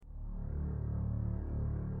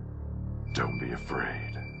Don't be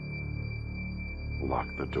afraid. Lock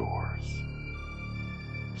the doors.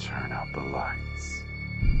 Turn out the lights.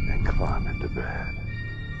 And climb into bed.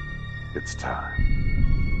 It's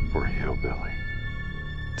time for Hillbilly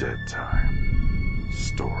Dead Time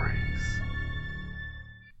Stories.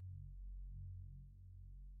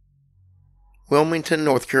 Wilmington,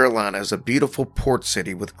 North Carolina is a beautiful port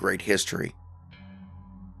city with great history.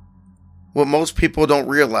 What most people don't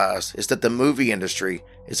realize is that the movie industry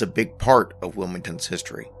is a big part of Wilmington's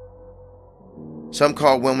history. Some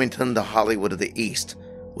call Wilmington the Hollywood of the East,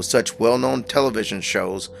 with such well-known television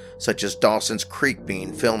shows such as Dawson's Creek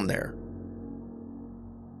being filmed there.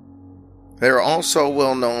 They are also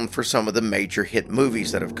well known for some of the major hit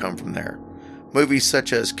movies that have come from there. Movies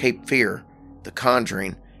such as Cape Fear, The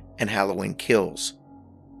Conjuring, and Halloween Kills.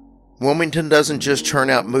 Wilmington doesn't just churn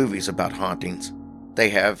out movies about hauntings, they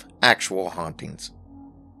have actual hauntings.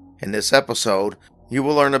 In this episode, you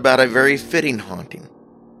will learn about a very fitting haunting,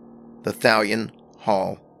 the Thalian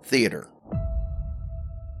Hall Theater.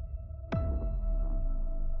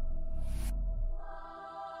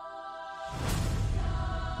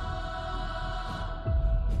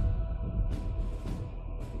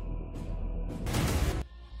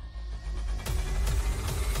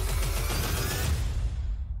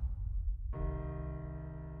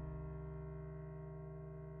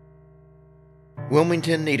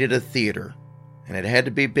 Wilmington needed a theater, and it had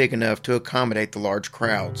to be big enough to accommodate the large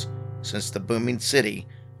crowds, since the booming city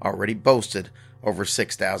already boasted over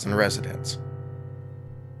 6,000 residents.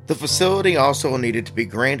 The facility also needed to be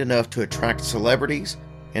grand enough to attract celebrities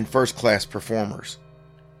and first-class performers.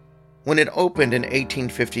 When it opened in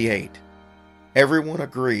 1858, everyone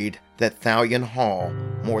agreed that Thalian Hall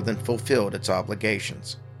more than fulfilled its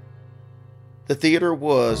obligations. The theater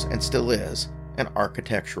was, and still is, an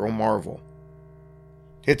architectural marvel.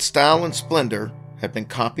 Its style and splendor have been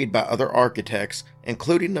copied by other architects,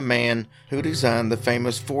 including the man who designed the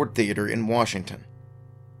famous Ford Theater in Washington.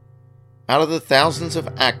 Out of the thousands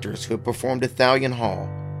of actors who have performed at Thalian Hall,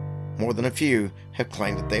 more than a few have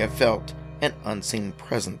claimed that they have felt an unseen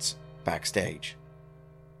presence backstage.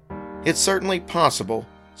 It's certainly possible,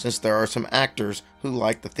 since there are some actors who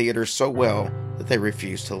like the theater so well that they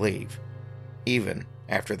refuse to leave, even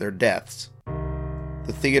after their deaths.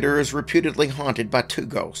 The theater is reputedly haunted by two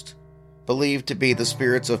ghosts, believed to be the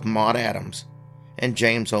spirits of Maud Adams and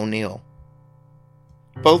James O'Neill.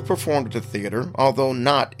 Both performed at the theater, although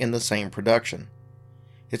not in the same production.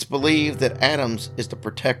 It's believed that Adams is the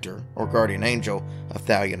protector, or guardian angel, of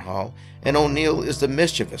Thalian Hall, and O'Neill is the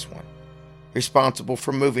mischievous one, responsible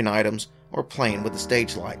for moving items or playing with the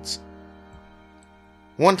stage lights.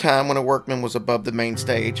 One time, when a workman was above the main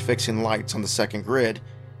stage fixing lights on the second grid,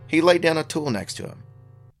 he laid down a tool next to him.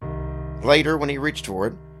 Later, when he reached for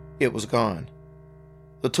it, it was gone.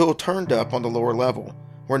 The tool turned up on the lower level,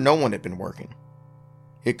 where no one had been working.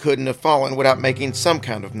 It couldn't have fallen without making some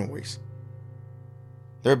kind of noise.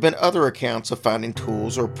 There have been other accounts of finding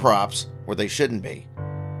tools or props where they shouldn't be.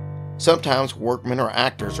 Sometimes workmen or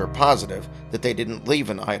actors are positive that they didn't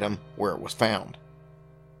leave an item where it was found.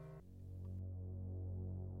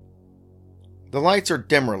 The lights are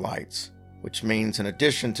dimmer lights, which means in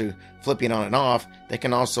addition to flipping on and off, they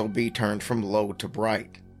can also be turned from low to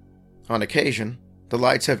bright. On occasion, the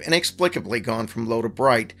lights have inexplicably gone from low to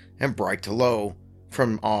bright and bright to low,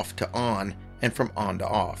 from off to on, and from on to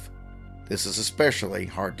off. This is especially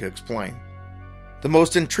hard to explain. The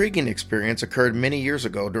most intriguing experience occurred many years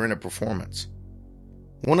ago during a performance.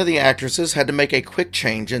 One of the actresses had to make a quick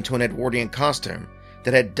change into an Edwardian costume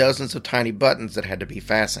that had dozens of tiny buttons that had to be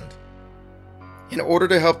fastened. In order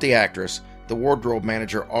to help the actress, the wardrobe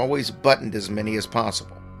manager always buttoned as many as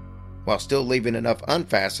possible, while still leaving enough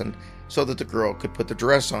unfastened so that the girl could put the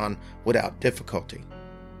dress on without difficulty.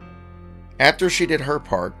 After she did her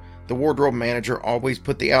part, the wardrobe manager always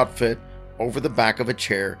put the outfit over the back of a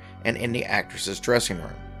chair and in the actress's dressing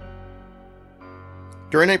room.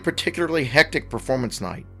 During a particularly hectic performance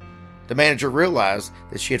night, the manager realized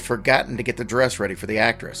that she had forgotten to get the dress ready for the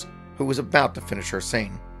actress, who was about to finish her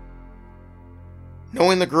scene.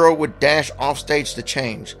 Knowing the girl would dash off stage to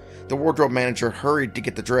change, the wardrobe manager hurried to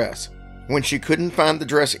get the dress. When she couldn't find the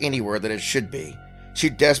dress anywhere that it should be, she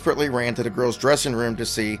desperately ran to the girl's dressing room to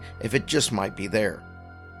see if it just might be there.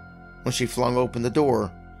 When she flung open the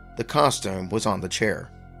door, the costume was on the chair.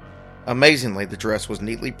 Amazingly, the dress was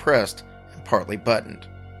neatly pressed and partly buttoned,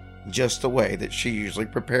 just the way that she usually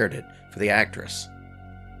prepared it for the actress.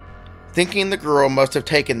 Thinking the girl must have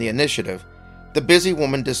taken the initiative, the busy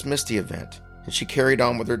woman dismissed the event, and she carried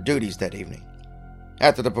on with her duties that evening.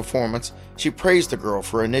 After the performance, she praised the girl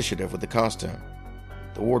for her initiative with the costume.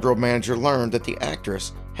 the wardrobe manager learned that the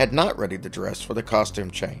actress had not readied the dress for the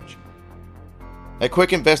costume change. A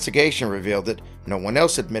quick investigation revealed that no one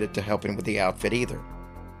else admitted to helping with the outfit either.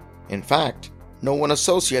 In fact, no one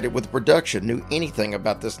associated with production knew anything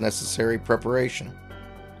about this necessary preparation.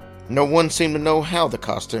 No one seemed to know how the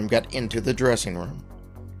costume got into the dressing room.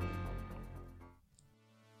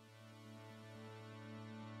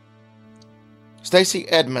 Stacy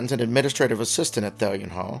Edmonds, an administrative assistant at Thalion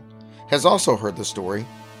Hall, has also heard the story,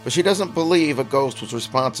 but she doesn't believe a ghost was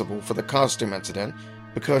responsible for the costume incident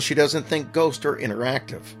because she doesn't think ghosts are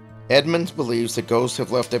interactive. Edmonds believes that ghosts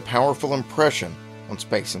have left a powerful impression on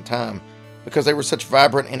space and time because they were such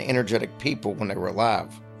vibrant and energetic people when they were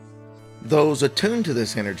alive. Those attuned to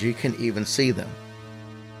this energy can even see them.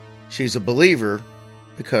 She's a believer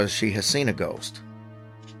because she has seen a ghost.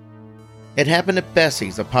 It happened at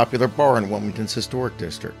Bessie's, a popular bar in Wilmington's historic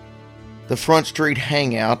district. The Front Street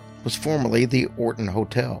Hangout was formerly the Orton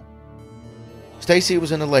Hotel. Stacy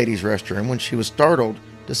was in the ladies' restroom when she was startled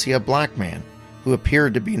to see a black man who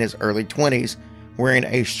appeared to be in his early 20s wearing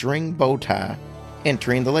a string bow tie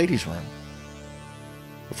entering the ladies' room.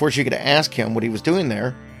 Before she could ask him what he was doing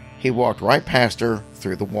there, he walked right past her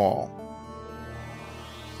through the wall.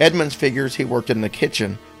 Edmonds figures he worked in the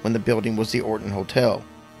kitchen when the building was the Orton Hotel.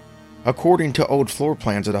 According to old floor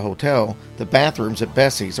plans of the hotel, the bathrooms at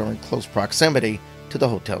Bessie's are in close proximity to the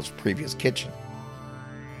hotel's previous kitchen.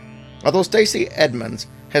 Although Stacy Edmonds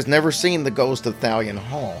has never seen the ghost of Thalion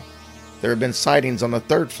Hall, there have been sightings on the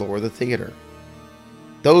third floor of the theater.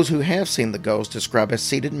 Those who have seen the ghost describe a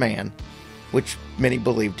seated man, which many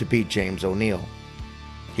believe to be James O'Neill.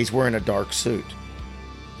 He's wearing a dark suit.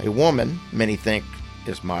 A woman, many think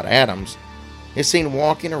is Maud Adams, is seen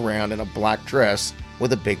walking around in a black dress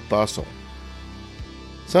with a big bustle.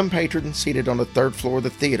 Some patrons seated on the third floor of the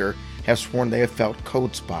theater have sworn they have felt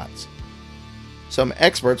cold spots. Some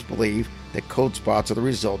experts believe that cold spots are the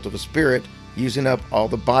result of a spirit using up all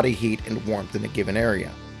the body heat and warmth in a given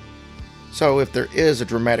area. So if there is a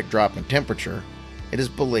dramatic drop in temperature, it is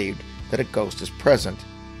believed that a ghost is present,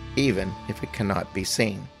 even if it cannot be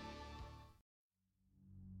seen.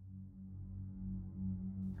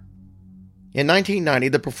 In 1990,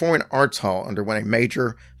 the Performing Arts Hall underwent a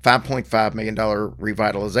major $5.5 million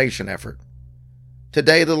revitalization effort.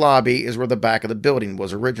 Today, the lobby is where the back of the building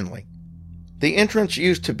was originally. The entrance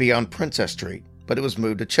used to be on Princess Street, but it was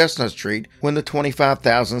moved to Chestnut Street when the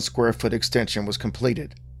 25,000 square foot extension was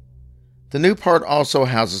completed. The new part also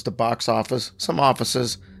houses the box office, some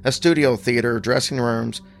offices, a studio theater, dressing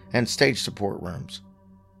rooms, and stage support rooms.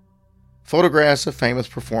 Photographs of famous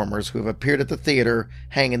performers who have appeared at the theater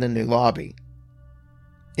hang in the new lobby.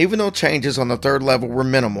 Even though changes on the third level were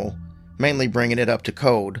minimal, mainly bringing it up to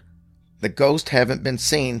code, the ghosts haven't been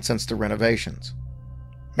seen since the renovations.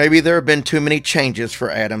 Maybe there have been too many changes for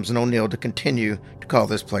Adams and O'Neill to continue to call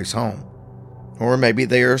this place home. Or maybe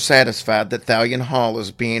they are satisfied that Thalion Hall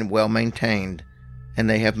is being well maintained and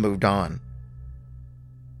they have moved on.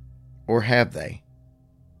 Or have they?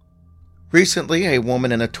 Recently, a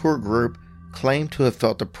woman in a tour group claimed to have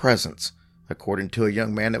felt a presence, according to a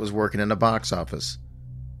young man that was working in the box office.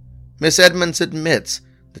 Miss Edmonds admits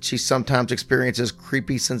that she sometimes experiences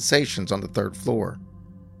creepy sensations on the third floor.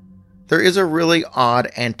 There is a really odd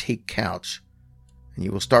antique couch, and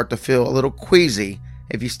you will start to feel a little queasy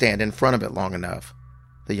if you stand in front of it long enough,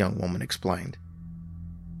 the young woman explained.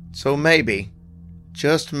 So maybe,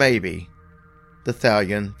 just maybe, the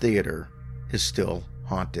Thalion Theater is still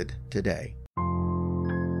haunted today.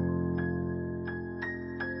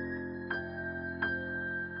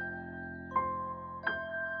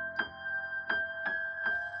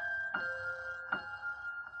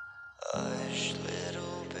 Hush,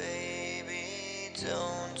 little baby,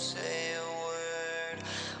 don't say a word,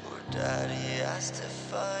 or Daddy has to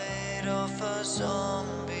fight off a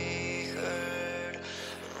zombie herd.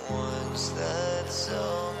 And once that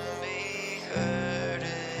zombie herd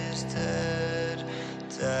is dead,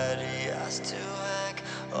 Daddy has to hack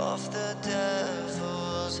off the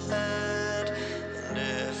devil's head. And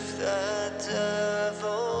if that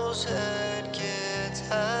devil's head gets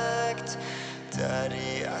hacked,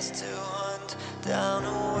 Daddy has to hunt down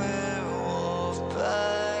a werewolf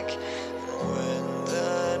pack. And when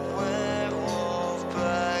that werewolf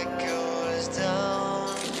pack goes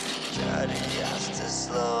down, Daddy has to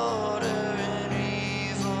slaughter an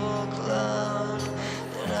evil clown.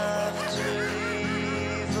 And after the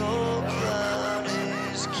evil clown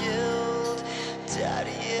is killed,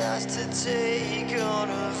 Daddy has to take on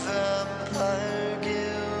a vampire